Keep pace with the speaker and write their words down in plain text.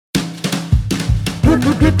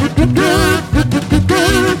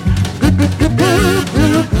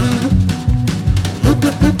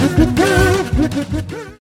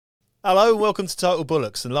Hello, welcome to Total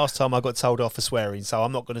Bollocks. And last time I got told off for swearing, so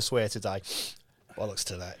I'm not going to swear today. Bollocks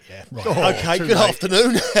to that, yeah. Right. Okay, good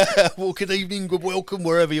afternoon. Well, good evening, good welcome,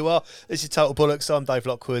 wherever you are. This is Total Bollocks. I'm Dave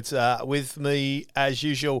Lockwood. With me, as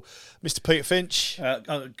usual, Mr. Peter Finch.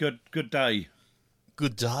 Good day.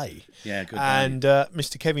 Good day. Yeah, good day. And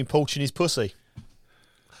Mr. Kevin Porch and his pussy.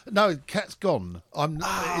 No, Cat's gone.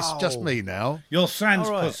 It's just me now. Your sans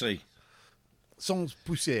All right. pussy. Sans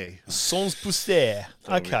poussière. Sans poussière.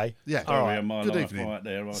 Okay. Yeah. All right. Good evening. Right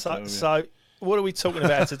there, right So, what are we talking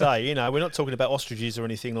about today? You know, we're not talking about ostriches or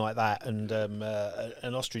anything like that and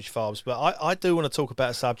ostrich farms, but I do want to talk about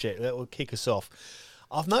a subject that will kick us off.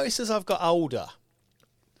 I've noticed as I've got older.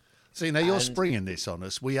 See, now you're springing this on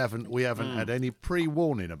us. We haven't had any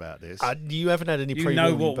pre-warning about this. You haven't had any you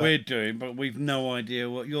pre-warning. know what but we're doing, but we've no idea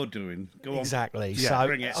what you're doing. Go on. exactly. Yeah,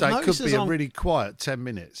 bring it. So I've it could noticed be as a really quiet 10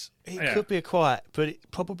 minutes. It could be a quiet, but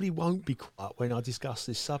it probably won't be quiet when I discuss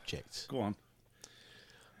this subject. Go on.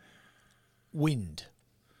 Wind.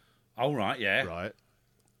 All right, yeah. Right.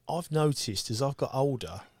 I've noticed as I've got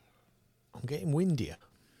older, I'm getting windier.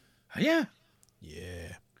 Yeah.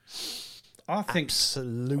 Yeah. I think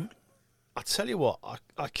Absolute. I tell you what,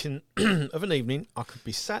 I can, of an evening, I could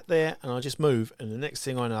be sat there and I just move, and the next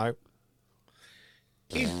thing I know,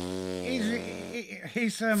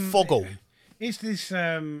 he's foggle. Is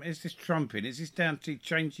this trumping? Is this down to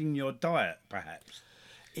changing your diet, perhaps?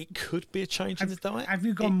 It could be a change in the diet. Have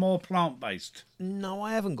you gone more plant-based? No,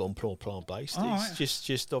 I haven't gone plant-based. Oh, It's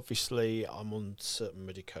just obviously I'm on certain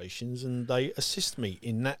medications and they assist me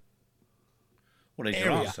in that. Well, there's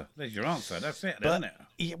your answer. There's your answer. That's it, isn't it?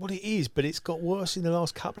 Yeah, well, it is, but it's got worse in the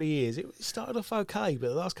last couple of years. It started off okay, but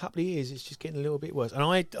the last couple of years it's just getting a little bit worse. And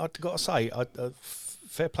I've got to say,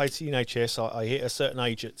 fair play to the NHS. I hit a certain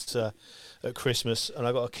age at Christmas, and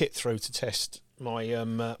I got a kit through to test my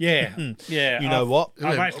Yeah. You know what?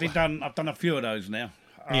 I've done a few of those now.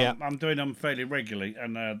 Yeah. I'm doing them fairly regularly,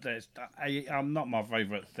 and I'm not my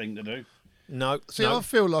favourite thing to do. No. See, I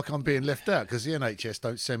feel like I'm being left out because the NHS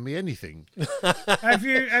don't send me anything. Have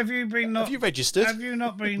you been not? Have you registered? Have you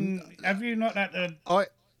not been? Have you not had to?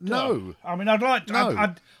 No. I mean, I'd like to.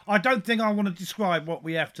 No. I don't think I want to describe what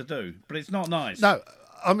we have to do, but it's not nice. No.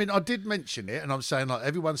 I mean, I did mention it, and I'm saying, like,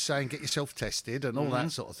 everyone's saying get yourself tested and all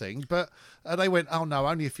that sort of thing. But they went, oh, no,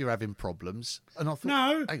 only if you're having problems. And I thought,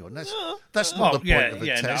 No. hang on, that's not the point of a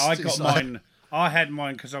test. No, I It's got like- mine. I had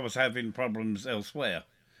mine because I was having problems elsewhere,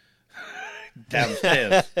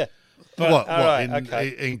 downstairs. But What, right, in, okay.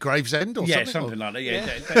 in Gravesend or yeah, something? something like that. Yeah,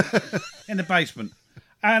 in the basement.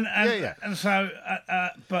 And so,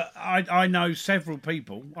 but I know several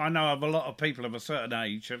people. I know of a lot of people of a certain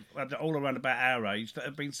age, all around about our age, that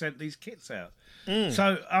have been sent these kits out.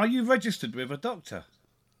 So, are you registered with a doctor?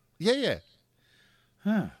 Yeah.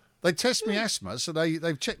 Huh. They test me asthma, so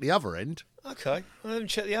they've checked the other end. Okay, well, let me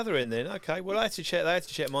check the other end then. Okay, well, they had to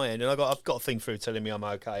check my end, and I've got a thing through telling me I'm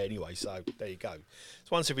okay anyway. So there you go. It's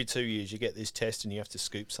once every 2 years you get this test, and you have to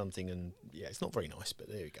scoop something, and yeah, it's not very nice, but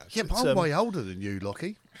there you go. Yeah, but I'm way older than you,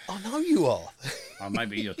 Lockie. I know you are. Oh,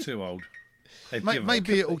 maybe you're too old.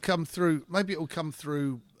 Maybe it'll come through. Maybe it'll come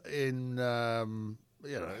through in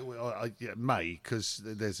May because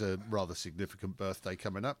there's a rather significant birthday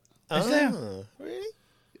coming up. Is there? Really?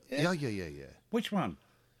 Yeah. Which one?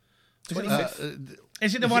 Is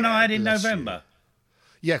Is it the one I had in bless you. November?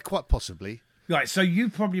 Yeah, quite possibly. Right, so you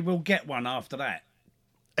probably will get one after that.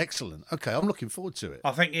 Excellent. Okay, I'm looking forward to it.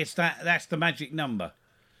 I think that's the magic number.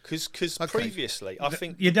 Because Okay. previously, I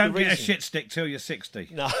think You don't the get a reason- shit stick till you're 60.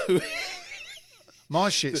 No. My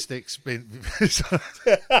shit stick's been.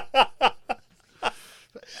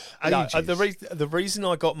 No, ages. the reason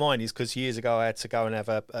I got mine is because years ago I had to go and have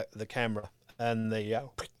the camera and the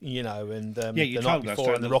you the night told us.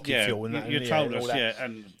 before and the rocket fuel and you, that. you and, told all us, that.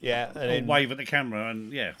 and then wave at the camera,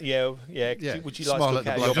 and yeah. Would you like Smile to at look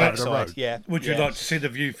the at bloke your over the backside? road. Yeah. Would you yeah. like to see the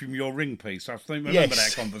view from your ring piece? I think remember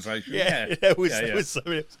Yes. that conversation. Yeah, it was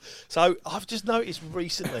something else. So I've just noticed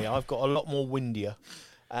recently I've got a lot more windier,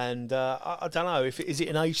 and I don't know if is it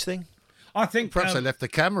an age thing. I think Perhaps they left the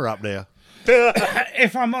camera up there.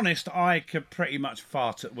 if I'm honest, I could pretty much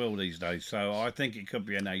fart at will these days, so I think it could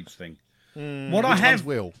be an age thing. What I Which have, one's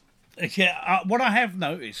Will? what I have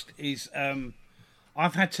noticed is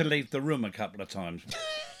I've had to leave the room a couple of times.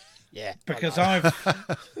 Yeah, Because I've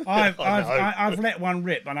let one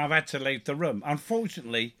rip and I've had to leave the room.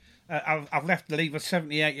 Unfortunately, I've left to leave a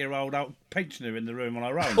 78-year-old old pensioner in the room on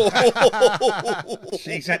her own.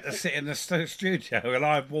 She's had to sit in the studio and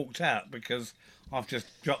I've walked out because I've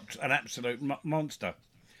just dropped an absolute monster.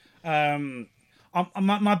 My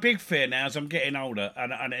big fear now, as I'm getting older,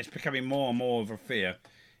 and it's becoming more and more of a fear,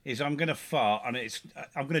 is I'm going to fart and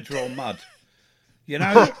I'm going to draw mud. You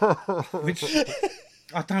know, which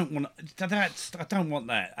I don't want. I don't want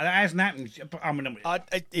that. It hasn't happened. I mean,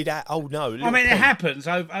 oh no! I mean, it happens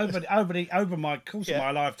over my course of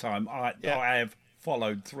my lifetime. I have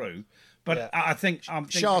followed through, but I think I'm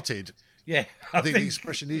sharted. Yeah, I think the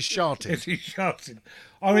expression is sharted. It's sharted.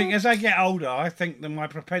 I think as I get older, I think that my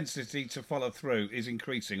propensity to follow through is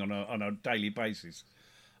increasing on a daily basis.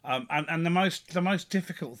 And the most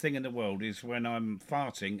difficult thing in the world is when I'm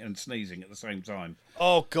farting and sneezing at the same time.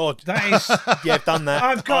 Oh God, that is I've done that.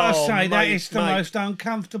 I've got to say that is the most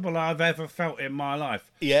uncomfortable I've ever felt in my life.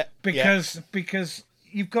 Yeah, because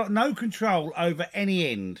you've got no control over any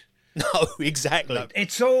end. No, exactly.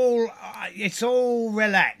 It's all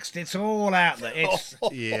relaxed. It's all out there. It's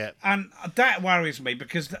and that worries me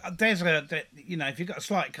because there's if you've got a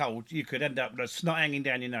slight cold, you could end up with a snot hanging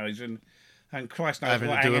down your nose and Christ knows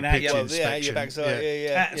what hanging out your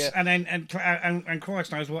backside. And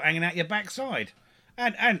Christ knows what hanging out your backside.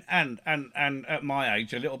 And at my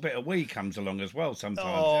age, a little bit of wee comes along as well sometimes.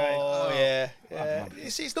 Oh yeah.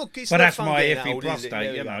 It's not. But that's my iffy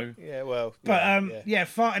prostate, you know. Yeah, well. But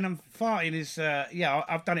farting is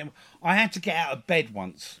I've done it. I had to get out of bed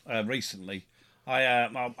once recently.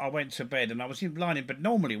 I went to bed and I was lying in bed.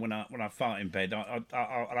 Normally when I fart in bed,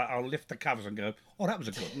 I'll lift the covers and go, "Oh, that was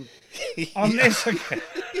a good one." On this again.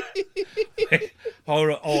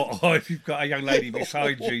 Or if you've got a young lady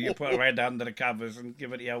beside you, you put her head under the covers and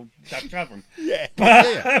give it the old Dutch oven. Yeah.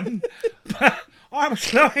 But I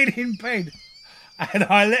was lying in bed and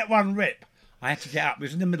I let one rip. I had to get up. It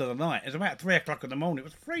was in the middle of the night. It was about 3 o'clock in the morning. It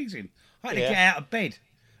was freezing. I had to get out of bed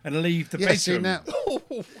and leave the bedroom. See, now,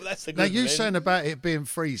 that's a good now you one. saying about it being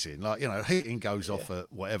freezing, like heating goes off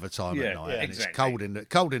at whatever time at night, and exactly. it's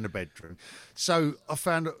cold in the bedroom. So I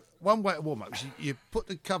found one way to warm up is you put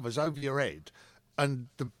the covers over your head, and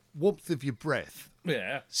the warmth of your breath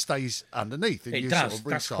stays underneath. And It you does. Sort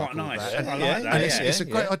of That's quite recycle nice. that. I like that. And it's a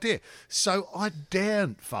great idea. So I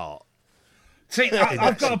daren't fart. See,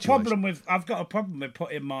 I've got a problem with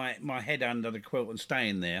putting my head under the quilt and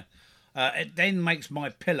staying there. It then makes my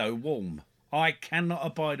pillow warm. I cannot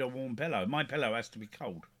abide a warm pillow. My pillow has to be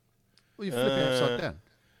cold. Well, you flip it upside down.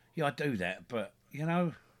 Yeah, I do that, but you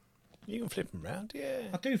know, you can flip them round. Yeah,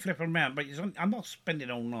 I do flip them around, but I'm not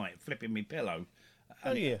spending all night flipping my pillow.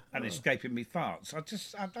 And escaping me farts. I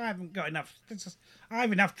haven't got enough. I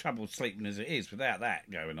have enough trouble sleeping as it is without that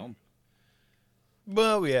going on.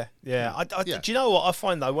 Well, yeah. Do you know what I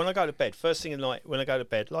find though? When I go to bed, first thing in the night, when I go to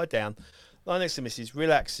bed, lie down, lie next to Mrs.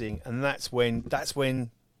 relaxing, and that's when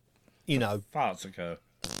farts occur.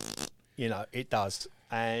 It does,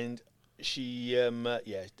 and she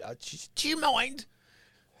do you mind?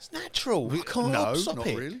 It's natural. I can't stop not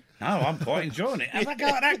it. Really. No, I'm quite enjoying it. Have a go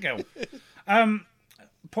at that girl.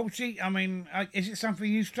 Porchy, I mean, is it something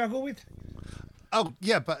you struggle with? Oh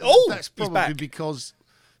yeah, but that's probably because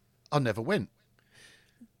I never went.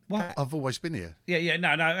 What? I've always been here.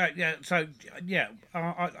 Yeah. So,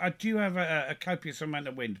 I do have a copious amount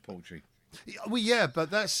of wind, Porchy. Well, yeah, but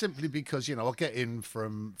that's simply because I get in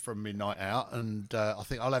from my night out, and I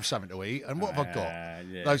think I'll have something to eat. And what have I got?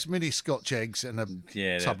 Those mini Scotch eggs and a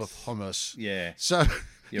tub of hummus. Yeah. So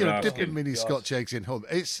dipping mini Scotch eggs in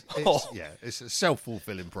hummus. It's a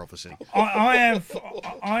self-fulfilling prophecy. I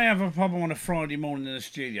have a problem on a Friday morning in the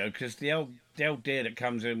studio because the old dear that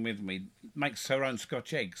comes in with me makes her own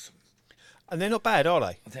Scotch eggs. And they're not bad, are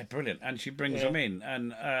they? They're brilliant, and she brings them in.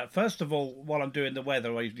 And first of all, while I'm doing the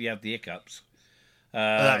weather, I usually have the hiccups.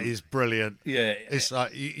 That is brilliant. Yeah, it's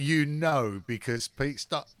like because Pete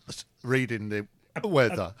starts reading the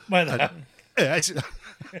weather. And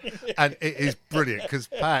it is brilliant because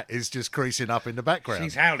Pat is just creasing up in the background.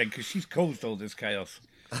 She's howling because she's caused all this chaos.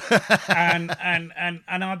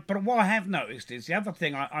 But what I have noticed is the other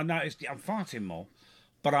thing I noticed I'm farting more,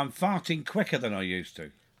 but I'm farting quicker than I used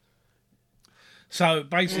to. So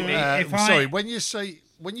basically, when you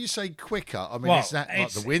say quicker, I mean, is that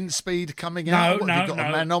like the wind speed coming out? Have you got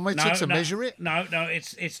a manometer to measure it? No,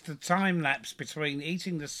 it's the time lapse between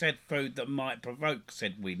eating the said food that might provoke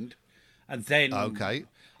said wind, and then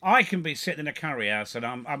I can be sitting in a curry house and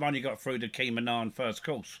I've only got through the keema naan first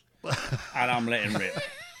course, and I'm letting rip,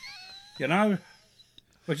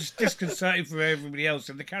 which is disconcerting for everybody else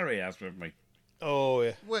in the curry house with me. Oh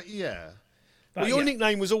yeah. Well, yeah. But your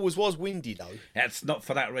nickname was Windy, though. That's not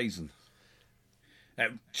for that reason.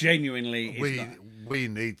 Genuinely, we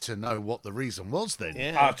need to know what the reason was then.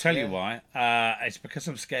 Yeah, I'll tell you why. It's because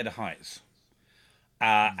I'm scared of heights.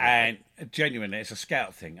 And genuinely, it's a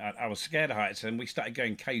scout thing. I was scared of heights, and we started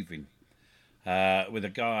going caving with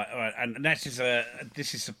a guy. And this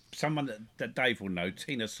is someone that Dave will know,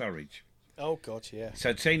 Tina Surridge. Oh, God, yeah.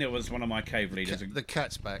 So Tina was one of my cave leaders. The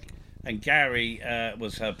cat's back. And Gary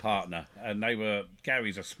was her partner. And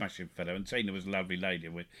Gary's a smashing fellow, and Tina was a lovely lady.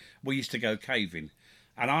 We used to go caving.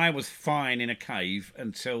 And I was fine in a cave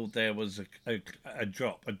until there was a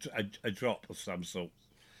drop of some sort.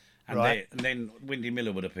 And then Windy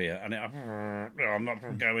Miller would appear, and I'm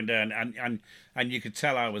not going down. And you could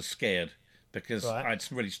tell I was scared because I'd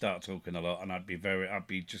really start talking a lot, and I'd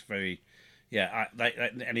be just very,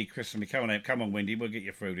 and he'd christen me, come on, Windy, we'll get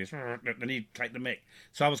you through this. And he'd take the mick.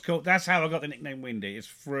 So I was called. That's how I got the nickname Windy. It's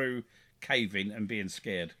through caving and being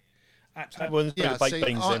scared.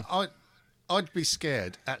 I'd be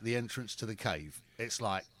scared at the entrance to the cave. It's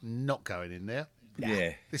like not going in there.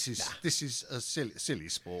 Yeah, this is a silly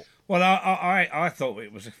sport. Well, I thought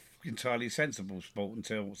it was an entirely sensible sport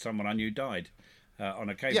until someone I knew died on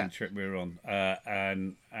a caving trip we were on,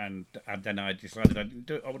 and then I decided I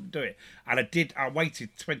wouldn't do it. And I waited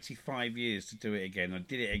 25 years to do it again. I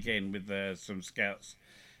did it again with some scouts,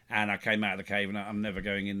 and I came out of the cave, and I'm never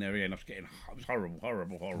going in there again. It was horrible.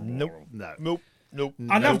 Nope.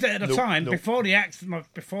 I loved it at the time. Before the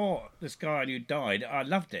accident, before this guy I knew died, I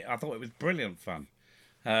loved it. I thought it was brilliant fun.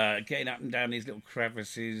 Getting up and down these little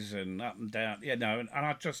crevices and up and down. And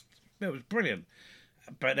it was brilliant.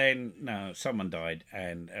 But then, no, someone died,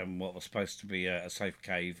 and what was supposed to be a safe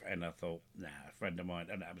cave, and I thought, a friend of mine,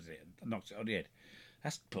 and that was it. I knocked it on the head.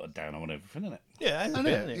 That's put it down on everything, isn't it? Yeah, isn't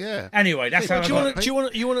it? Yeah. Anyway, that's how. Do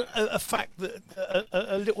you want a fact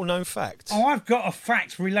a little known fact? Oh, I've got a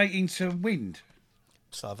fact relating to wind.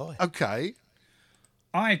 So have I. Okay.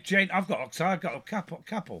 I've got a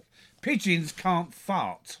couple. Pigeons can't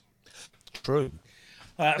fart. True.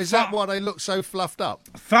 Is that why they look so fluffed up?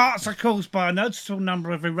 Farts are caused by a noticeable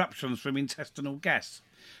number of eruptions from intestinal gas.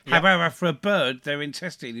 Yep. However, for a bird, their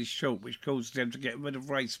intestine is short, which causes them to get rid of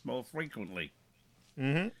waste more frequently.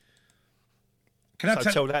 Mm-hmm.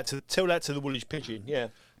 Tell that to the Woolwich pigeon, yeah.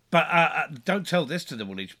 But don't tell this to the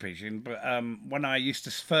Woolwich pigeon, but when I used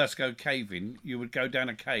to first go caving, you would go down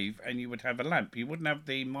a cave and you would have a lamp. You wouldn't have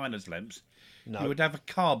the miners' lamps. No. You would have a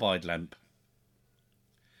carbide lamp.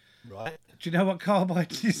 Right. Do you know what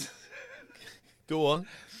carbide is? Go on.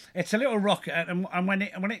 It's a little rock, and when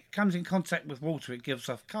it comes in contact with water, it gives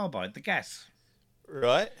off carbide, the gas.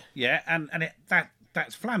 Right. Yeah, and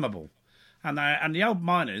that's flammable. And the old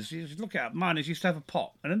miners, you look at miners used to have a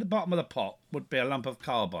pot, and in the bottom of the pot would be a lump of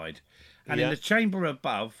carbide, and in the chamber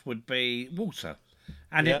above would be water,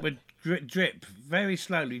 and it would drip very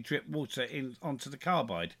slowly, drip water onto the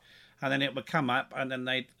carbide, and then it would come up, and then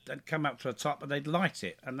they'd come up to the top, and they'd light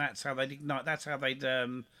it, and that's how they'd ignite. That's how they'd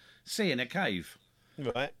see in a cave.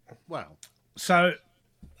 Right. Wow. So,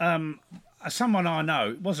 someone I know,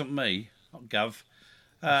 it wasn't me, not Gov.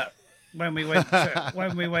 When we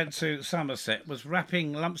went to Somerset, was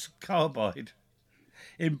wrapping lumps of carbide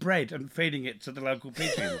in bread and feeding it to the local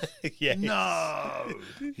pigeons. Yes. No.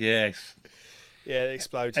 Yes. Yeah, it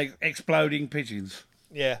explodes. Exploding pigeons.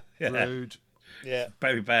 Yeah. Rude. Yeah.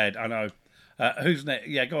 Very bad, I know. Who's next?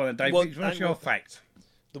 Yeah, go on then, Dave. What's your fact?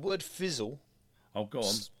 The word fizzle. Oh, go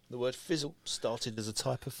on. The word fizzle started as a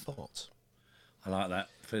type of fart. I like that,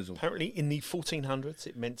 fizzle. Apparently, in the 1400s,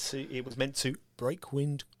 it was meant to break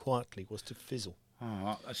wind quietly. Was to fizzle.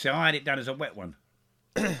 Oh, see, I had it done as a wet one.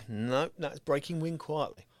 No, it's breaking wind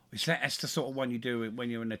quietly. That's the sort of one you do when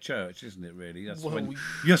you're in a church, isn't it? Really, that's when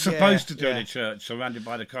you're supposed to do in a church, surrounded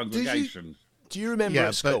by the congregation. Do you remember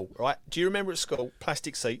at school? Right? Do you remember at school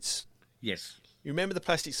plastic seats? Yes. You remember the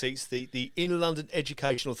plastic seats? The Inner London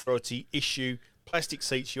Education Authority issue plastic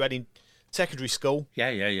seats you had in secondary school.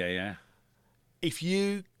 Yeah. If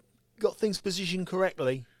you got things positioned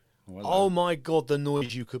correctly, oh my God, the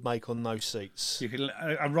noise you could make on those seats. You could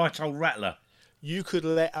a right old rattler. You could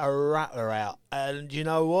let a rattler out. And you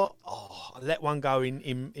know what? I let one go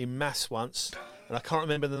in maths once, and I can't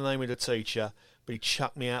remember the name of the teacher, but he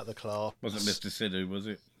chucked me out of the class. Wasn't Mr. Sidhu, was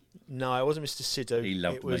it? No, it wasn't Mr. Sidhu. He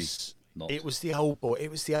loved me. It was the old boy.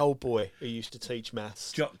 It was the old boy who used to teach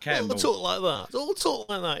maths. Jock Campbell. All talk like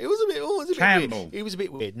that. It was a bit Campbell. Weird. He was a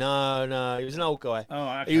bit weird. No, he was an old guy.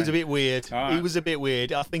 Oh, okay. He was a bit weird. Right. He was a bit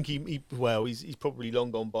weird. I think he's probably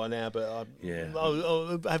long gone by now, but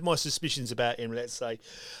I have my suspicions about him, let's say,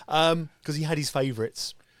 because he had his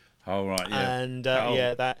favourites. Oh, right, yeah. And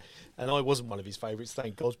that. And I wasn't one of his favourites,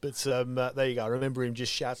 thank God. But there you go. I remember him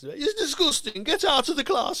just shouting, "It's disgusting! Get out of the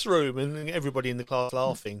classroom!" And everybody in the class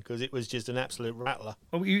laughing because it was just an absolute rattler.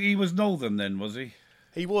 Oh, he was Northern then, was he?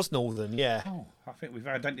 He was Northern, yeah. Oh, I think we've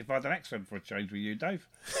identified an accent for a change with you, Dave.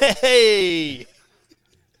 Hey!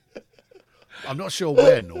 I'm not sure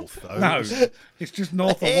where north, though. No, it's just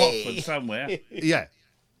north of Watford somewhere. Yeah.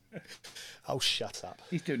 Oh, shut up.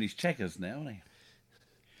 He's doing his checkers now, isn't he?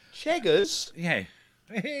 Cheggers? Yeah.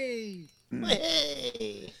 Hey.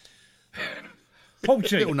 Hey!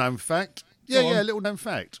 Poultry. Little known fact. Yeah, little known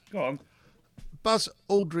fact. Go on. Buzz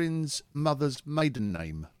Aldrin's mother's maiden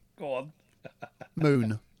name. Go on.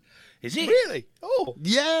 Moon. Is it? Really? Oh.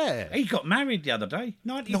 Yeah. He got married the other day.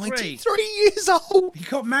 93. 93 years old. He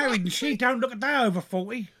got married and she don't look a day over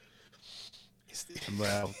 40.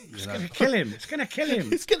 Well, It's going to kill him. It's going to kill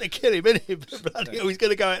him. It's going to kill him, isn't it? Bloody hell, he's going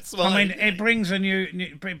to go out smiling. I mean,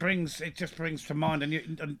 it just brings to mind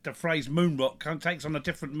the phrase moonrock takes on a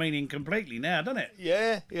different meaning completely now, doesn't it?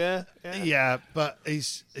 Yeah. yeah, but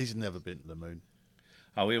he's never been to the moon.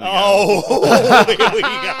 Oh, here we go. Oh, here we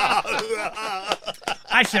go.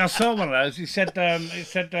 Actually, I saw one of those. He said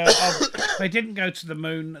they didn't go to the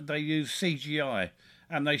moon. They used CGI,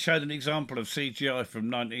 and they showed an example of CGI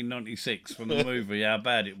from 1996 from the movie. How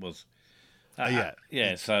bad it was.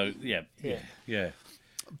 Yeah. So yeah.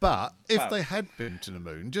 But if they had been to the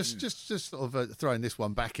moon, just sort of throwing this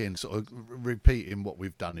one back in, sort of repeating what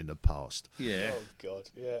we've done in the past. Yeah. Oh God,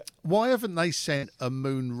 yeah. Why haven't they sent a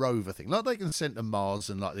moon rover thing like they can send to Mars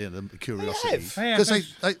and like the Curiosity? They have.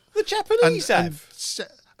 Because The Japanese have.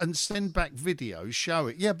 and send back videos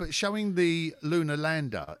showing showing the lunar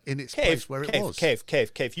lander in its place where it was.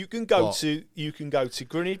 Kev. You can go to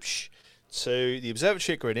Greenwich, to the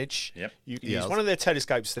observatory at Greenwich. Yep. You can use one of their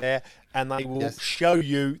telescopes there, and they will show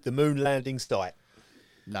you the moon landing site.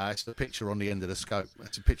 No, it's the picture on the end of the scope.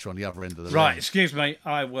 It's a picture on the other end of the Right, lens. excuse me.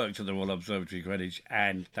 I worked at the Royal Observatory Greenwich,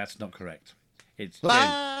 and that's not correct.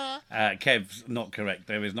 Kev's not correct.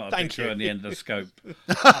 There is not a picture on the end of the scope.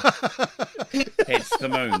 It's the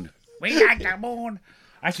moon. We like the moon.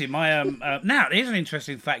 Actually, now here's an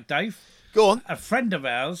interesting fact, Dave. Go on. A friend of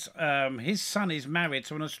ours, his son is married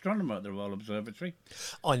to an astronomer at the Royal Observatory.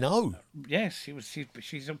 I know. Yes,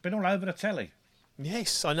 she's been all over the telly.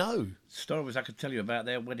 Yes, I know. Stories I could tell you about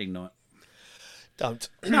their wedding night. Don't.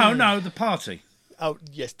 No, the party. Oh,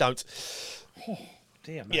 yes, don't. Oh,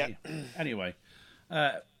 dear me. Yeah. Anyway,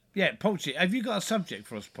 Poultry, have you got a subject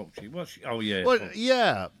for us, Poultry? Yeah. Well,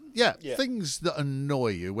 yeah. Things that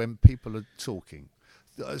annoy you when people are talking,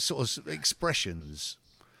 sort of expressions.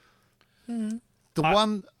 The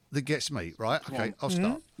one that gets me, right? Okay, I'll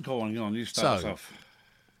start. Go on. You start us off.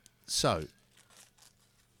 So,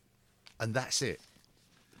 and that's it.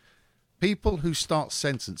 People who start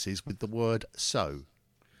sentences with the word "so."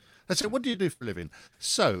 I say, what do you do for a living?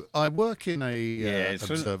 So, I work in a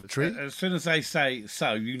observatory. As soon as they say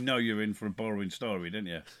 "so," you know you're in for a boring story, don't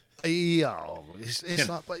you? Yeah, it's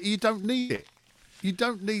like, but you don't need it. You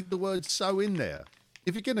don't need the word "so" in there.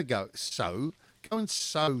 If you're going to go "so," go and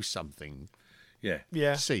sow something.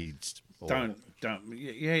 Yeah. Seeds. Don't.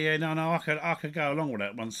 Yeah. No. I could go along with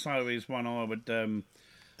that one. So is one I would.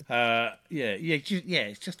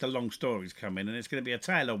 It's just a long story's coming, and it's going to be a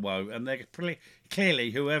tale of woe. And they're clearly,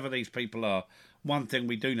 whoever these people are, one thing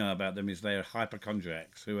we do know about them is they're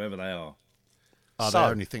hypochondriacs, whoever they are. They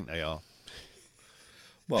only think they are.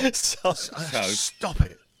 Well, So stop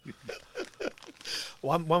it.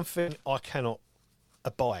 One thing I cannot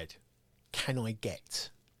abide. Can I get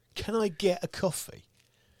a coffee?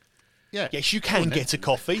 Yeah. Yes, you can get a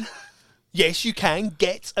coffee. Yes, you can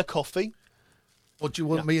get a coffee. Or do you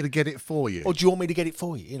want me to get it for you? Or do you want me to get it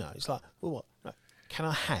for you? You know, it's like, well, what? No. Can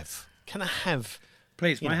I have?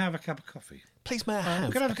 Please, may I have a cup of coffee? Please, may I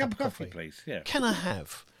have? Can I have a cup of coffee, please? Yeah. Can I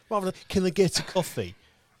have? Rather than, can I get a coffee?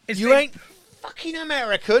 You ain't fucking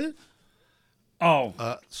American. Oh.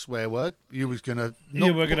 Swear word. You were going to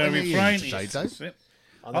refrain. Today, Dave.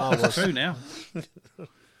 That's true now.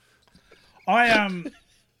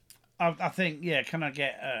 I think, can I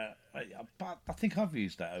get... I think I've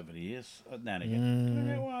used that over the years, now and again. Can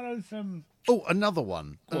I get one of those, another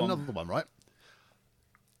one. Another one, right?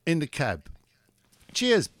 In the cab.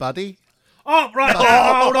 Cheers, buddy. Oh, right.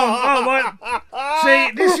 Hold on. Oh, right.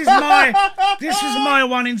 See, this is my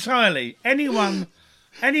one entirely. Anyone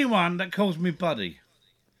that calls me buddy.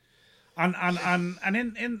 And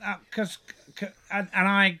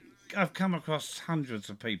I've come across hundreds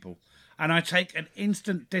of people, and I take an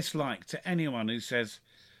instant dislike to anyone who says,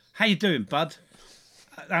 "How you doing, bud?"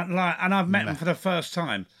 And I've met them for the first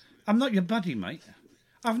time. I'm not your buddy, mate.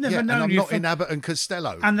 I've never known and you. I'm not in Abbott and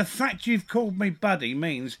Costello. And the fact you've called me buddy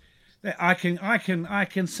means that I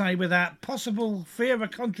can say without possible fear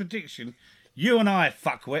of contradiction, you and I,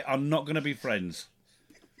 fuckwit, are not going to be friends.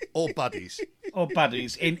 or buddies. Or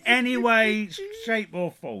buddies in any way, shape,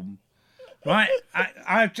 or form. Right?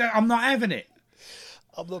 I'm not having it.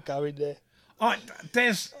 I'm not going there.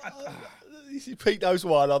 There's. Pete knows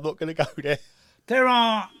why. I'm not going to go there. There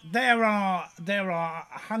are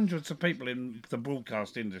hundreds of people in the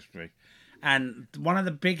broadcast industry, and one of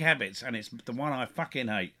the big habits, and it's the one I fucking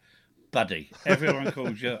hate, buddy. Everyone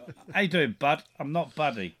calls you, "How you doing, bud?" I'm not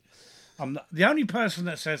buddy. I'm not, the only person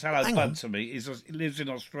that says hello, bud, to me lives in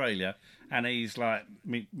Australia, and he's like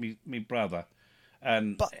me brother,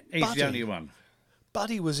 and he's buddy. The only one.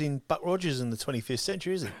 Buddy was in Buck Rogers in the 25th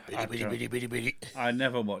century, isn't he? Bitty. I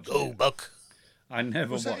never watched it. Oh, Buck. I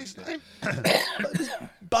never watched it.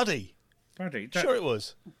 Buddy. Sure it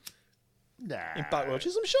was. Nah. In Buck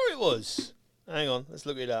Rogers, I'm sure it was. Hang on, let's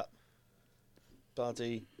look it up.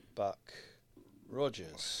 Buddy Buck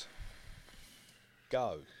Rogers.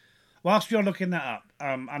 Go. Whilst you're looking that up,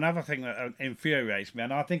 another thing that infuriates me,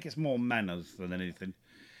 and I think it's more manners than anything,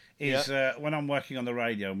 is when I'm working on the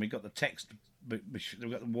radio and we've got the text, we've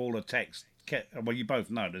got the wall of text. Well, you both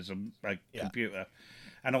know there's a computer,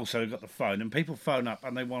 and also we've got the phone, and people phone up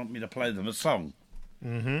and they want me to play them a song.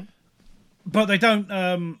 Mm-hmm. But they don't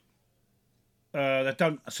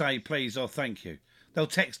say please or thank you. They'll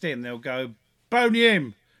text in, they'll go, Boney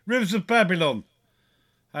M, Rivers of Babylon,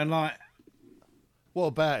 and like, what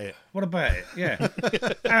about it? Yeah.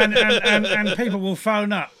 and people will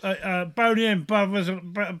phone up. Boney M, Rivers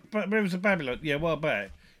of Babylon. Yeah, what about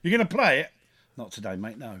it? You're going to play it? Not today,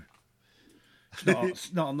 mate, no.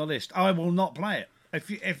 It's not on the list. I will not play it.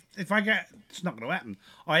 If I get... It's not going to happen.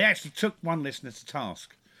 I actually took one listener to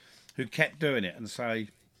task who kept doing it and say...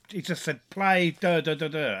 He just said, play, and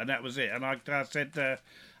that was it. And I said...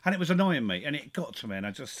 and it was annoying me, and it got to me, and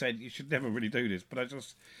I just said, you should never really do this. But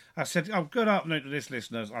I said, oh, good afternoon to this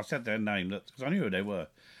listener. I said their name, because I knew who they were.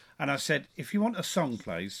 And I said, if you want a song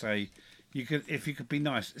played, say, if you could be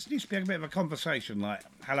nice. It needs to be a bit of a conversation, like,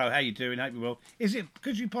 hello, how you doing, hope you well.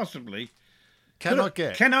 Could you possibly... Can I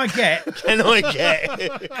get? Could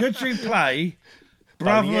you play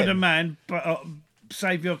Brother of the Man, but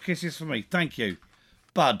Save Your Kisses for Me? Thank you,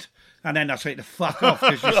 Bud. And then I say to fuck off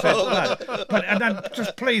because you said Bud. And then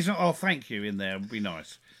just please, thank you in there would be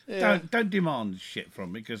nice. Yeah. Don't demand shit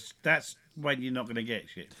from me because that's when you're not going to get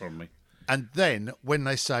shit from me. And then when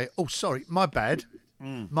they say, oh, sorry, my bad.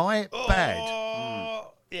 My bad.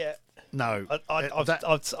 Yeah. No.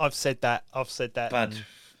 I've said that.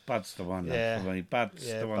 Bud's the one for me.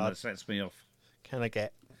 Bud's the one that sets me off. Can I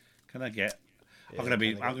get? Yeah, I'm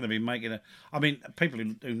going to be making I mean, people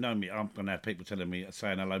who know me, I'm going to have people telling me,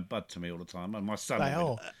 saying hello, Bud, to me all the time. And my son. They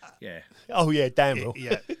are. Yeah. Oh yeah, Dan will.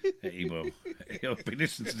 Yeah. He will. He'll be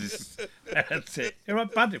listening to this. That's it. You're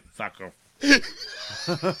right, Bud. Fuck off.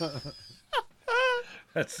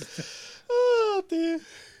 Oh dear.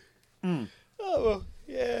 Oh well,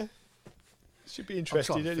 yeah. Should be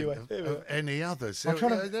interesting anyway. Any others?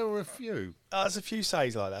 There were a few. There's a few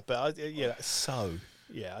says like that, but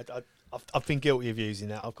I've been guilty of using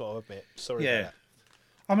that. I've got to admit. Sorry about that.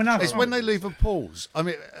 I mean, it's when they leave a pause. I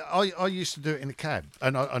mean, I used to do it in a cab,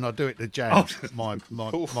 and I do it to Jan, my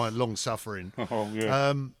long suffering. Oh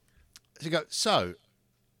yeah. You go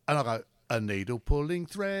and I go, a needle pulling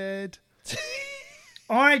thread.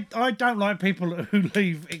 I don't like people who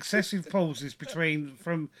leave excessive pauses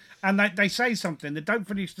and they say something, they don't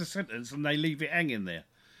finish the sentence, and they leave it hanging there.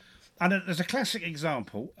 And there's a classic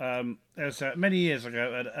example. There's many years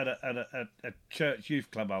ago at a church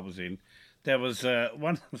youth club I was in. There was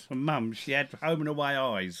one mum. She had home and away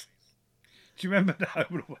eyes. Do you remember the home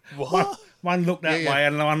and away? What? One looked that way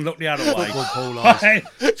and one looked the other way.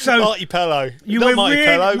 So Marty Pello. Not Marty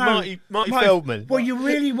Pello. Marty Feldman. Well, you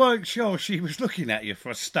really weren't sure she was looking at you for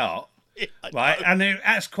a start, right? And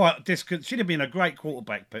that's quite discon. She'd have been a great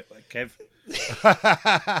quarterback, Kev.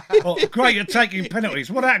 Great at taking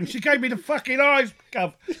penalties. What happened? She gave me the fucking eyes,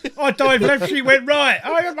 Gov. I dived left, she went right.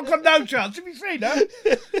 I've got no chance. Have you seen her?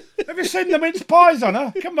 Have you seen the mince pies on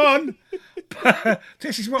her? Come on.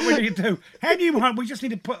 This is what we need to do. We just need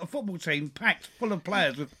to put a football team packed full of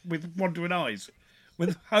players with wandering eyes,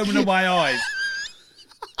 with home and away eyes.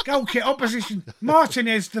 Goal kick, opposition.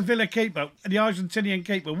 Martinez, the Villa keeper, the Argentinian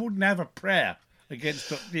keeper, wouldn't have a prayer against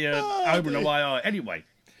the home and away eye. Anyway.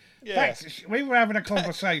 Yeah. We were having a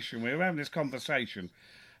conversation.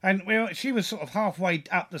 And she was sort of halfway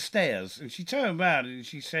up the stairs, and she turned around and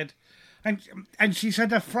she said, and she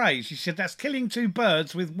said a phrase. She said, "That's killing two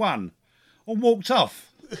birds with one," and walked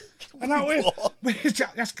off. And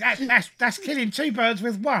that's killing two birds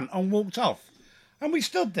with one, and walked off. And we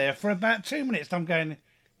stood there for about 2 minutes. And I'm going,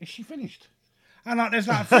 is she finished? And there's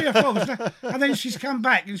like 3 or 4, and then she's come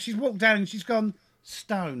back and she's walked down and she's gone,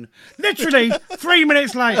 Stone. Literally 3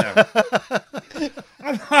 minutes later.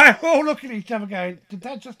 And we're all looking at each other going, did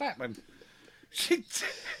that just happen?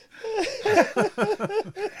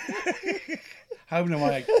 Home and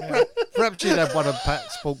away. Perhaps you'd have one of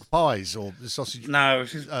Pat's pork pies or the sausage. No,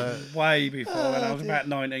 this is way before when I was about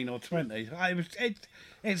 19 or 20. He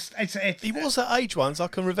was that age once. I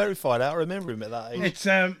can verify that. I remember him at that age.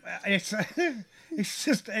 It's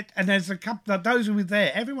just, and there's a couple of those who were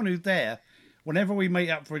there. Everyone who's there, whenever we meet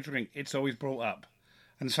up for a drink, it's always brought up.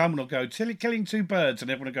 And someone will go, killing two birds,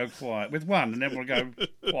 and everyone will go quiet. With one, and everyone will go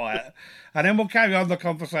quiet. And then we'll carry on the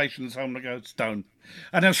conversation, and someone will go, Stone.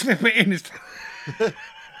 And they'll slip it in.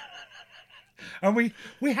 And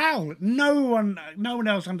we howl. No one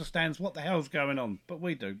else understands what the hell's going on, but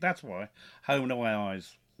we do. That's why. Home and away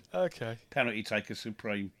eyes. Okay. Penalty taker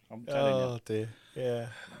supreme. I'm telling you. Oh, dear. Yeah.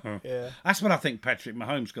 Yeah. That's what I think Patrick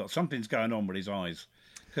Mahomes got. Something's going on with his eyes.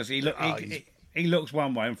 Because he looks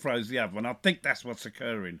one way and throws the other, and I think that's what's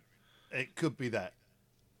occurring. It could be that.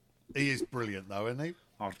 He is brilliant, though, isn't he?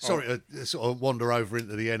 Sorry to sort of wander over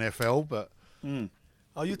into the NFL, but...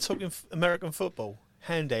 Are you talking American football?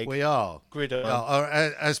 Hand egg? We are. Gridiron? Or,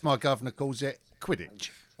 as my governor calls it, Quidditch.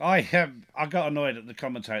 I got annoyed at the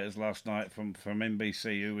commentators last night from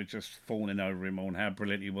NBC who were just fawning over him on how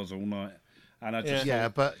brilliant he was all night. And I just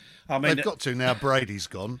but they've got to now. Brady's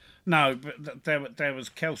gone. No, but there was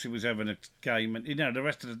Kelsey was having a game, and the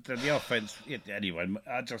rest of the offense. Anyway,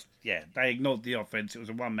 they ignored the offense. It was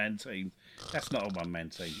a one-man team. That's not a one-man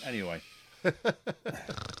team. Anyway.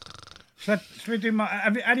 Should we do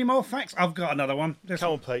any more facts? I've got another one.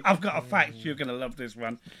 Come on, Pete. I've got a fact. You're going to love this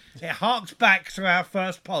one. It harks back to our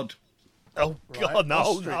first pod. Oh, God, no.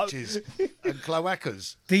 Ostriches and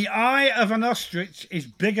cloacas. The eye of an ostrich is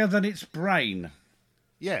bigger than its brain.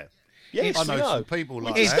 Yeah. Yes, I know some people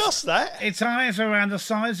like that. We discussed that. Its eyes are around the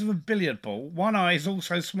size of a billiard ball. One eye is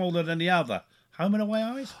also smaller than the other. Home and away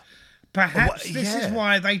eyes? Perhaps this is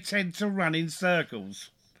why they tend to run in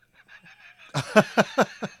circles.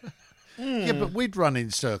 Yeah, but we'd run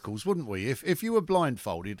in circles, wouldn't we? If you were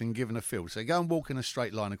blindfolded and given a field, so go and walk in a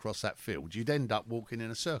straight line across that field, you'd end up walking in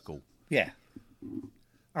a circle. Yeah.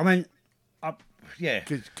 I mean, yeah.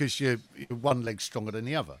 Because you're one leg stronger than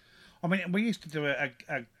the other. I mean, we used to do a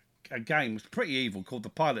game, it was pretty evil, called the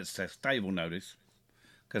Pilot's Test. Dave will know this.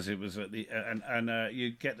 Because it was at the...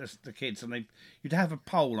 you'd get the kids, and you'd have a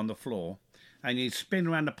pole on the floor, and you'd spin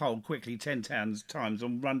around the pole quickly 10 times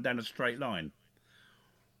and run down a straight line.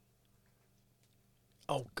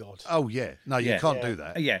 Oh, God. Oh, yeah. No, you can't do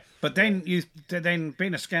that. Yeah, but then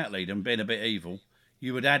being a scout leader and being a bit evil,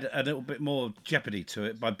 you would add a little bit more jeopardy to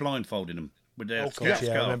it by blindfolding them with their scout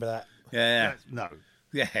scarf. I remember that. Yeah. No.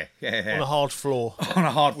 Yeah. On a hard floor. On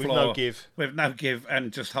a hard floor. With no give. With no give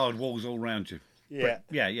and just hard walls all around you. Yeah.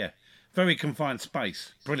 But, yeah. Very confined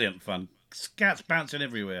space. Brilliant fun. Scouts bouncing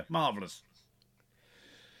everywhere. Marvellous.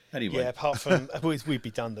 Anyway. Yeah, apart from... we'd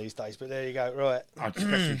be done these days, but there you go. Right.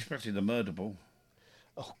 Especially the murder ball.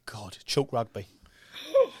 Oh, God. Chalk rugby.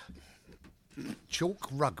 Chalk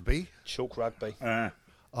rugby? Chalk rugby.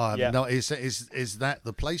 No, is that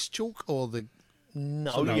the place chalk or the...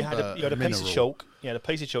 No, you had a piece of chalk. You had a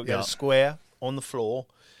piece of chalk. You had a square on the floor,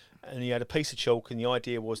 and you had a piece of chalk, and the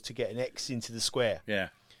idea was to get an X into the square. Yeah.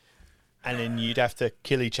 And then you'd have to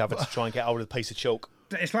kill each other to try and get hold of the piece of chalk.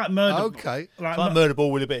 It's like murder ball. Okay. Like murder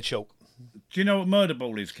ball with a bit of chalk. Do you know what murder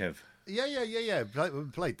ball is, Kev? Yeah. We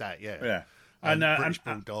played that, yeah. Yeah. And British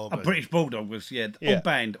Bulldog. A British Bulldog was,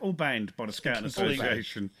 all banned by the Scouting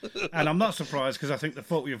Association. And I'm not surprised because I think the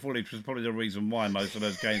 40 and footage was probably the reason why most of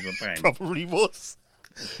those games were banned. Probably was.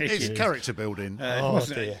 It's character building.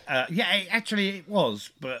 Dear. Actually it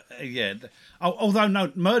was, but although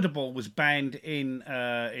no, murder ball was banned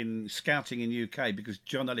in scouting in UK because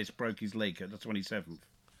John Ellis broke his leg at the 27th.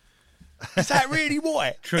 Is that really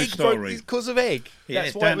why? True story. Because of egg.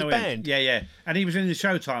 That's why it was banned. Yeah. And he was in the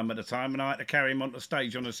Showtime at the time, and I had to carry him onto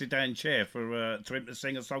stage on a sedan chair for him to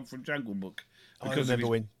sing a song from Jungle Book because of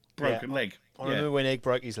his broken leg. I remember when Egg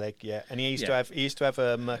broke his leg. Yeah, and he used to have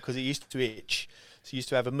because he used to itch. So he used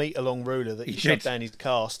to have a metre-long ruler that he shoved down his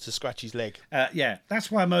cast to scratch his leg.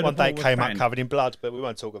 That's why murder ball was banned. One day came up covered in blood, but we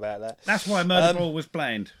won't talk about that. That's why murder ball was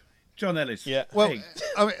banned. John Ellis. Yeah. Well,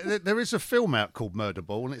 I mean, there is a film out called Murder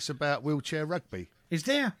Ball, and it's about wheelchair rugby. Is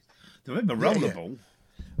there? Do you remember Rollerball?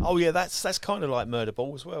 Oh, yeah, that's kind of like Murder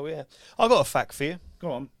Ball as well, yeah. I got a fact for you.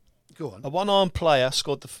 Go on. A one-armed player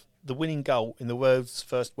scored the winning goal in the world's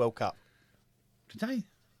first World Cup. Did they?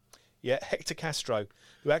 Yeah, Hector Castro,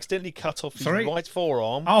 who accidentally cut off his Sorry? right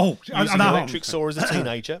forearm using no. electric saw as a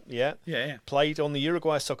teenager. Yeah. Yeah. Played on the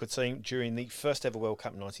Uruguay soccer team during the first ever World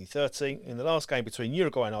Cup in 1930. In the last game between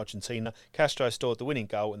Uruguay and Argentina, Castro scored the winning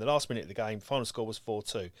goal in the last minute of the game. Final score was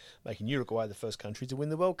 4-2, making Uruguay the first country to win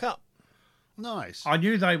the World Cup. Nice. I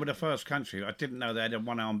knew they were the first country. I didn't know they had a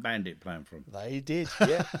one-armed bandit playing for them. They did,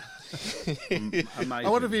 yeah. Amazing. I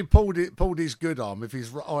wonder if he pulled his good arm, if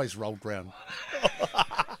his eyes rolled round.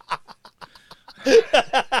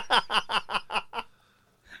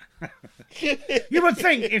 You would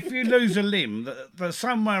think if you lose a limb that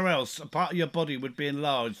somewhere else, a part of your body would be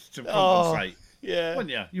enlarged to compensate. Yeah.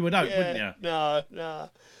 Wouldn't you? You would hope, wouldn't you? No.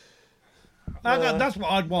 That's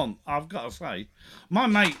what I'd want. I've got to say, my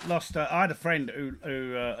mate lost. I had a friend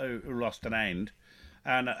who lost an hand,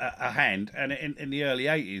 and a hand, and in the early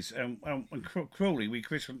 '80s, and cruelly we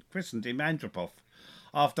christened him Andropov,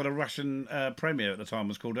 after the Russian premier at the time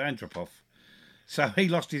was called Andropov. So he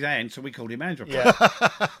lost his hand, so we called him Andropov. Yeah.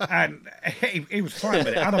 And he was fine with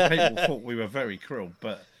it. Other people thought we were very cruel,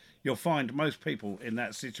 but you'll find most people in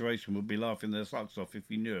that situation would be laughing their socks off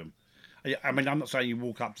if you knew him. I mean, I'm not saying you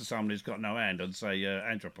walk up to someone who's got no hand and say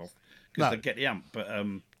Andropov, because they get the ump, but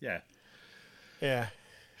yeah. Yeah.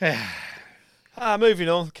 Moving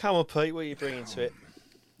on. Come on, Pete, what are you bringing to it?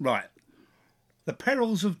 Right. The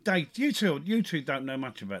perils of date. You two don't know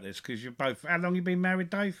much about this, because you're both... How long you been married,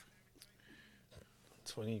 Dave?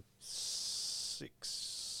 26,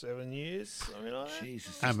 7 years, something like that.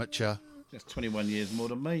 Jesus. Amateur. That's 21 years more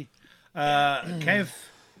than me. Kev?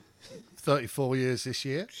 34 years this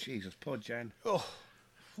year. Jesus, poor Jan.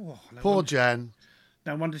 Poor Jan.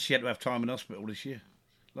 No wonder she had to have time in hospital last year.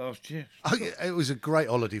 Oh, yeah, it was a great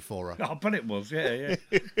holiday for her. I bet it was, yeah.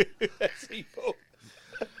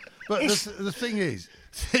 But the thing is,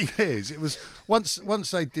 it was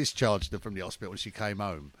once they discharged her from the hospital and she came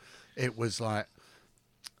home, it was like,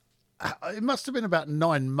 it must have been about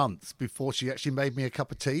 9 months before she actually made me a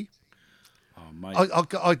cup of tea. Oh, mate.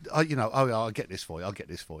 I'll get this for you.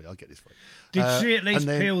 Did she at least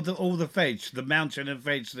peel all the veg, the mountain of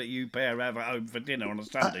veg that you pair have at home for dinner on a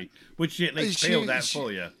Sunday? Would she at least peel that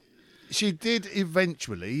for you? She did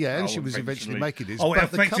eventually, yeah, and she was eventually making this. Oh, it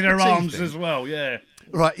affected her arms as well, yeah.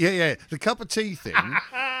 Right, yeah. The cup of tea thing,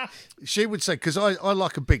 she would say, because I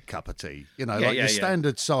like a big cup of tea, your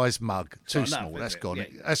standard size mug, too small, that's gone.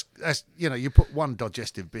 Yeah. That's you put one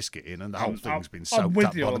digestive biscuit in and the whole thing's been soaked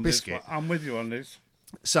up by the biscuit. I'm with you on this.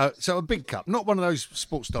 So a big cup, not one of those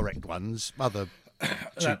Sports Direct ones, other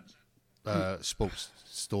cheap sports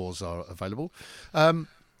stores are available.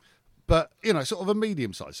 But, sort of a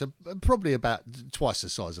medium size, so probably about twice the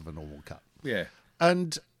size of a normal cup. Yeah.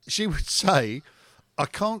 And she would say, I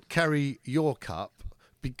can't carry your cup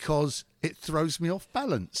because it throws me off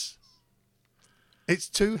balance. It's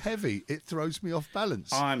too heavy. It throws me off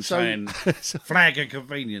balance. I'm saying flag of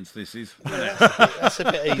convenience, this is. That's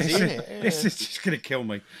a bit easy, isn't it? This is just going to kill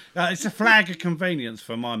me. It's a flag of convenience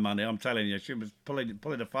for my money, I'm telling you. She was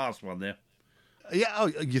pulling a fast one there. Yeah, oh,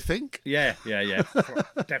 you think? Yeah.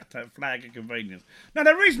 Definite flag of convenience. Now,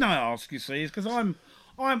 the reason I ask, you see, is because I'm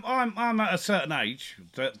at a certain age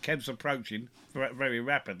that Kev's approaching very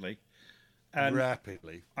rapidly. And I think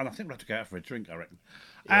we'll have to go out for a drink, I reckon.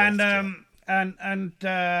 Yeah, and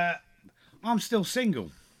I'm still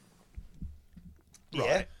single. Yeah.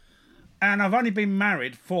 Right. And I've only been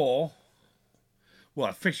married for,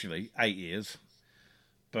 officially 8 years,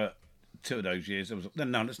 but 2 of those years,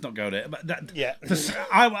 no, let's not go there. But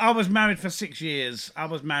I was married for 6 years.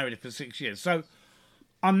 So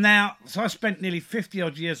I spent nearly 50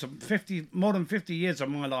 odd years, more than 50 years of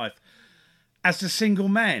my life as a single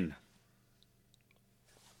man.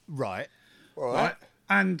 Right.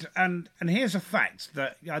 And here's a fact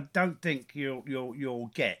that I don't think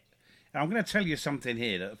you'll get. And I'm going to tell you something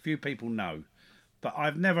here that a few people know, but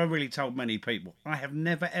I've never really told many people. I have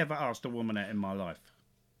never ever asked a woman out in my life.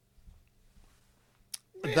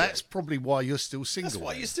 Really? That's probably why you're still single. That's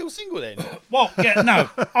why you're still single then. Well, yeah, no.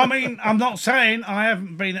 I mean, I'm not saying I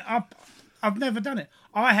haven't been up. I've never done it.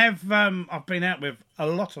 I have. I've been out with a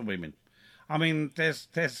lot of women. I mean, there's.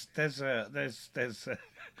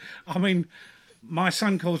 I mean, my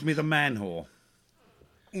son calls me the man whore.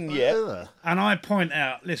 Yeah. And I point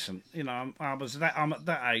out, listen, I'm at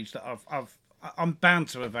that age that I'm bound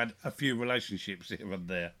to have had a few relationships here and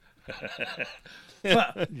there.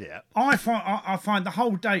 But yeah, I find the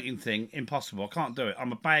whole dating thing impossible. I can't do it.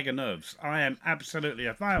 I'm a bag of nerves. I am absolutely.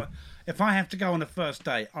 If I have to go on a first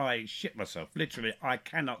date, I shit myself. Literally, I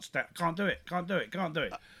cannot Can't do it.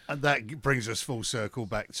 And that brings us full circle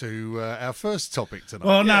back to our first topic tonight.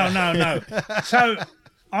 Well, no. So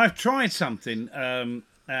I've tried something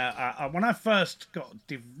when I first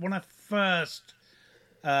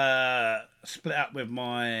split up with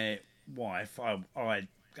my wife, I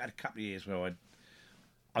had a couple of years where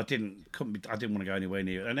I didn't want to go anywhere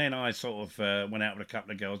near it, and then I sort of went out with a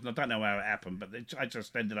couple of girls, and I don't know how it happened, but I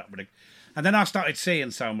just ended up with and then I started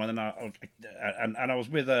seeing someone, and I was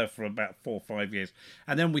with her for about 4 or 5 years,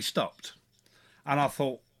 and then we stopped, and I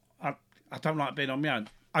thought I don't like being on my own.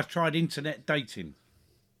 I tried internet dating.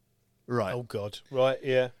 Right. Oh God. Right.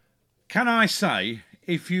 Yeah. Can I say,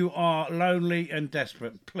 if you are lonely and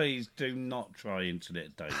desperate, please do not try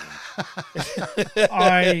internet dating.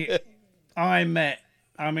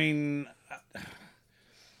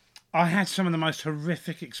 I had some of the most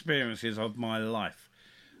horrific experiences of my life.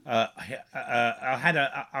 I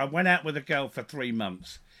went out with a girl for 3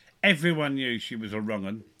 months. Everyone knew she was a wrong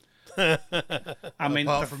 'un.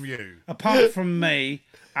 Apart from you. Apart from me,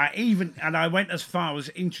 I went as far as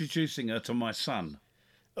introducing her to my son.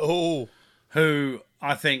 Oh. Who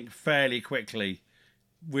I think fairly quickly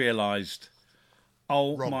realised,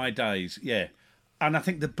 Wrong. My days, yeah. And I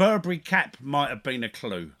think the Burberry cap might have been a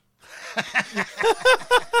clue.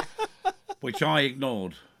 Which I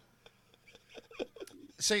ignored.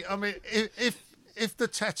 See, I mean, if the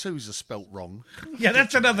tattoos are spelt wrong... Yeah,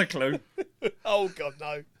 that's another clue. Oh, God,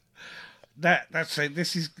 no. That's it.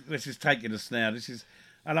 This is taking us now.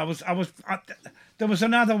 And there was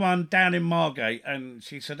another one down in Margate, and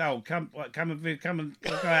she said, "Oh, come and we'll go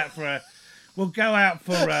out for a, we'll go out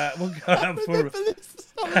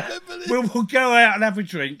and have a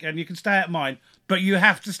drink, and you can stay at mine, but you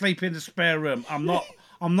have to sleep in the spare room. I'm not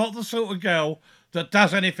the sort of girl that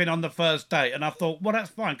does anything on the first date." And I thought, well,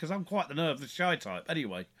 that's fine, because I'm quite the nervous, shy type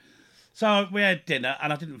anyway. So we had dinner,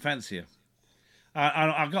 and I didn't fancy her.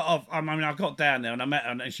 I got off. I mean, I got down there and I met her,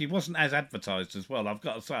 and she wasn't as advertised as well, I've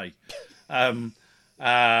got to say.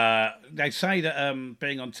 They say that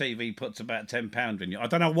being on TV puts about £10 in you. I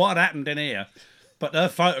don't know what had happened in here, but her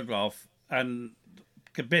photograph, and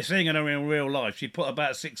seeing her in real life, she put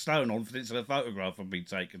about 6 stone on since her photograph had been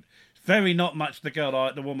taken. Very not much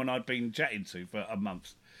the woman I'd been chatting to for a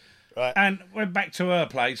month. Right. And went back to her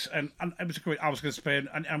place, and it was great. I was going to spend,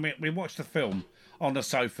 and we watched the film on the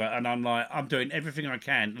sofa, and I'm like, I'm doing everything I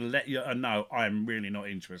can to let you know I'm really not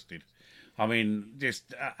interested. I mean,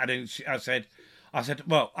 I said,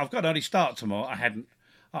 well, I've got an early start tomorrow. I hadn't.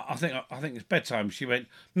 I think it's bedtime. She went,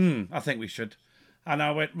 I think we should. And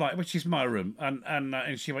I went, right, which is my room?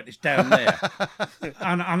 And she went, it's down there.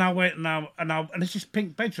 and I went, and it's this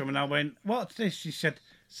pink bedroom. And I went, what's this? She said,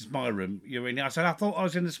 this is my room. You're in here. I said, I thought I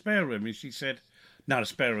was in the spare room. And she said, no, the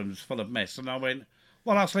spare room's full of mess. And I went,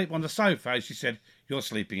 well, I'll sleep on the sofa. She said, you're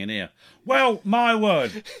sleeping in here. Well, my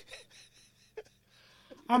word.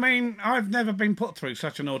 I mean, I've never been put through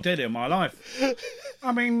such an ordeal in my life.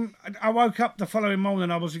 I mean, I woke up the following morning,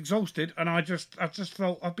 I was exhausted, and I just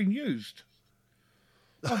felt I've been used.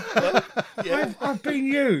 I've been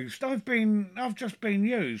used. I've just been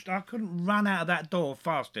used. I couldn't run out of that door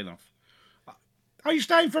fast enough. Are you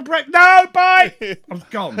staying for breakfast? No, bye. I was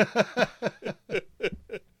gone.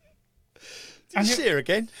 Did you see her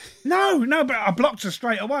again? No, but I blocked her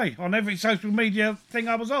straight away on every social media thing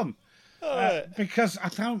I was on. Because I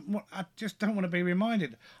just don't want to be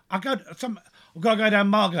reminded. I've got to go down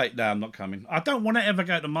Margate now. I'm not coming. I don't want to ever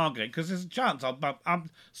go to Margate because there's a chance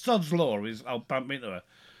Sod's Law is I'll bump into her.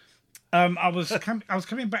 I was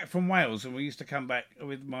coming back from Wales, and we used to come back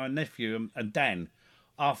with my nephew and Dan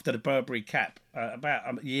after the Burberry cap,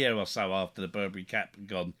 about a year or so after the Burberry cap had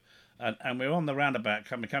gone. And we were on the roundabout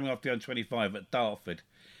coming off the M25 at Dartford,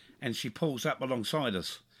 and she pulls up alongside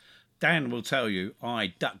us. Dan will tell you I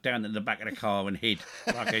ducked down in the back of the car and hid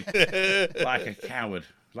like a coward.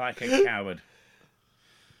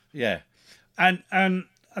 Yeah, and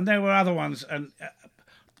there were other ones, and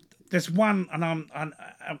there's one, and I'm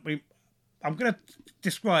going to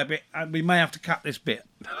describe it, and we may have to cut this bit.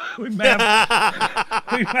 we may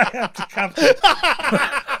have to cut it.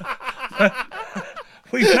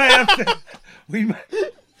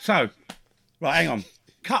 So, right, hang on.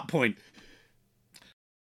 Cut point.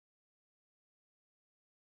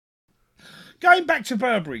 Going back to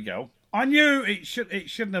Burberry Girl, I knew it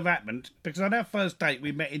shouldn't have happened because on our first date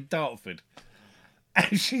we met in Dartford,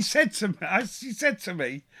 and she said to me, I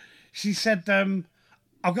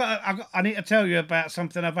need to tell you about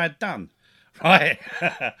something I've had done. Right.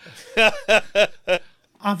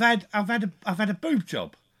 I've had a boob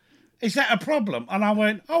job. Is that a problem? And I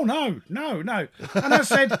went, oh, no. And I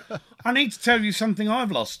said, I need to tell you something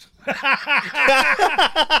I've lost. So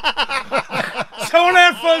on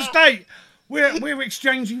our first date, we're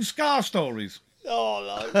exchanging scar stories.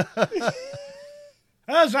 Oh, no.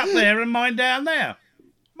 Hers up there and mine down there.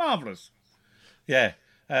 Marvellous. Yeah.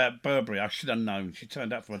 Burberry, I should have known. She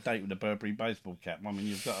turned up for a date with a Burberry baseball cap. I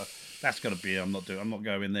mean, that's got to be. I'm not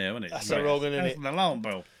going there, isn't it? That's the wrong, isn't it? That's an alarm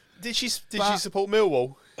bell. Did she support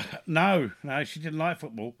Millwall? No, she didn't like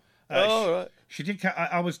football. Right. She did.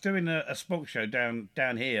 I was doing a sports show down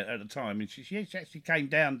here at the time, and she actually came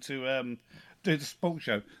down to do the sports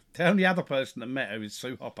show. The only other person that met her is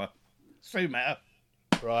Sue Hopper. Sue met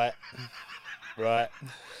her. Right.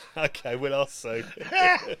 Okay, we'll ask Sue.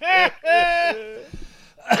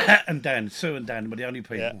 And Sue and Dan were the only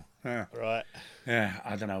people. Yeah. Right. Yeah,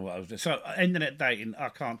 I don't know what I was doing. So, internet dating, I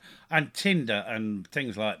can't. And Tinder and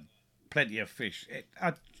things like Plenty of Fish.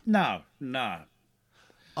 No.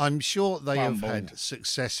 I'm sure they Bumble. have had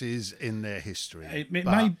successes in their history. Do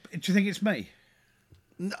you think it's me?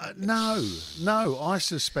 No. I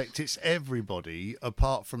suspect it's everybody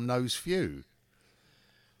apart from those few.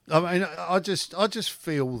 I mean, I just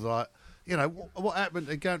feel like, what happened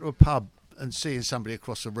to going to a pub and seeing somebody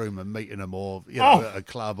across the room and meeting them, or at a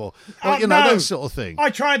club, or no. that sort of thing. I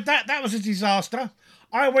tried that. That was a disaster.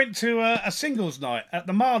 I went to a singles night at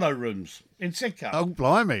the Marlow Rooms in Sidcup. Oh,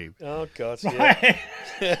 blimey! Oh God!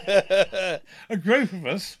 Yeah. A group of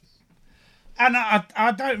us, and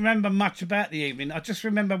I don't remember much about the evening. I just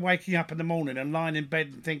remember waking up in the morning and lying in bed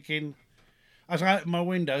and thinking, as I opened my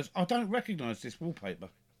windows, I don't recognise this wallpaper.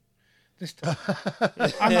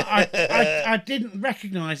 I didn't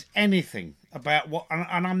recognise anything about what,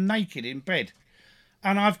 and I'm naked in bed,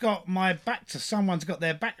 and I've got my back to someone's got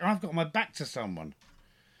their back. I've got my back to someone,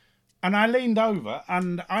 and I leaned over,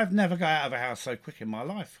 and I've never got out of a house so quick in my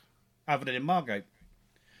life, other than in Margate.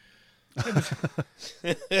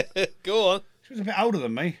 Go on. She was a bit older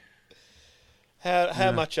than me.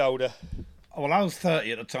 How much older? Well, I was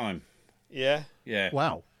 30 at the time. Yeah. Yeah.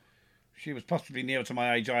 Wow. She was possibly nearer to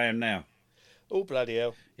my age I am now. Oh, bloody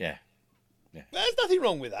hell. Yeah. There's nothing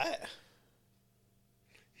wrong with that.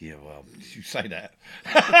 Yeah, well, you say that.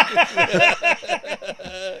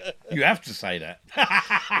 You have to say that.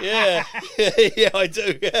 Yeah. Yeah, I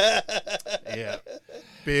do. Yeah.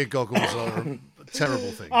 Beer goggles are a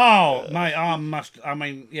terrible thing. Oh, mate,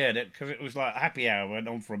 because it was like happy hour went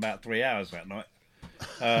on for about 3 hours that night.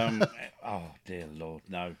 Oh, dear Lord,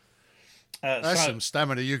 no. That's some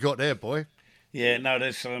stamina you got there, boy. Yeah, no,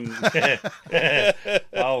 there's some. It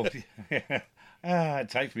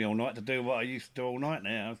takes me all night to do what I used to do all night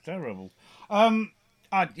now. It's terrible.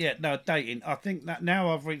 Dating. I think that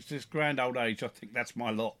now I've reached this grand old age, I think that's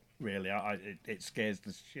my lot, really. It scares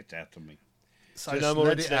the shit out of me. So no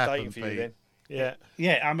more internet dating for you then? Yeah.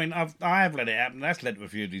 Yeah, I mean, I have let it happen. That's led to a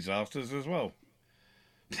few disasters as well.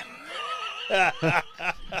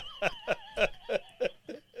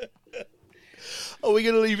 Are we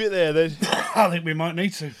going to leave it there then? I think we might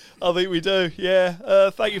need to. I think we do,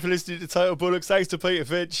 yeah. Thank you for listening to Total Bullocks. Thanks to Peter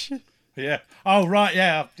Finch. Yeah. Oh, right,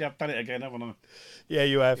 yeah. I've done it again, haven't I? Yeah,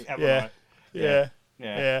 you have. Yeah.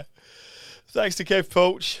 Thanks to Kev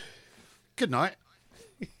Porch. Good night.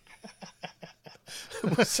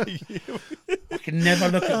 We'll see you. I can never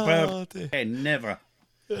look at Burberry again, never.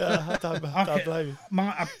 I don't blame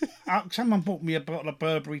you. Someone bought me a bottle of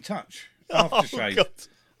Burberry Touch aftershave. God.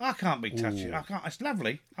 I can't be touching. I can't. It's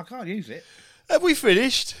lovely. I can't use it. Have we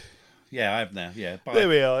finished? Yeah, I have now. Yeah. Bye. There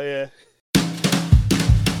we are, yeah.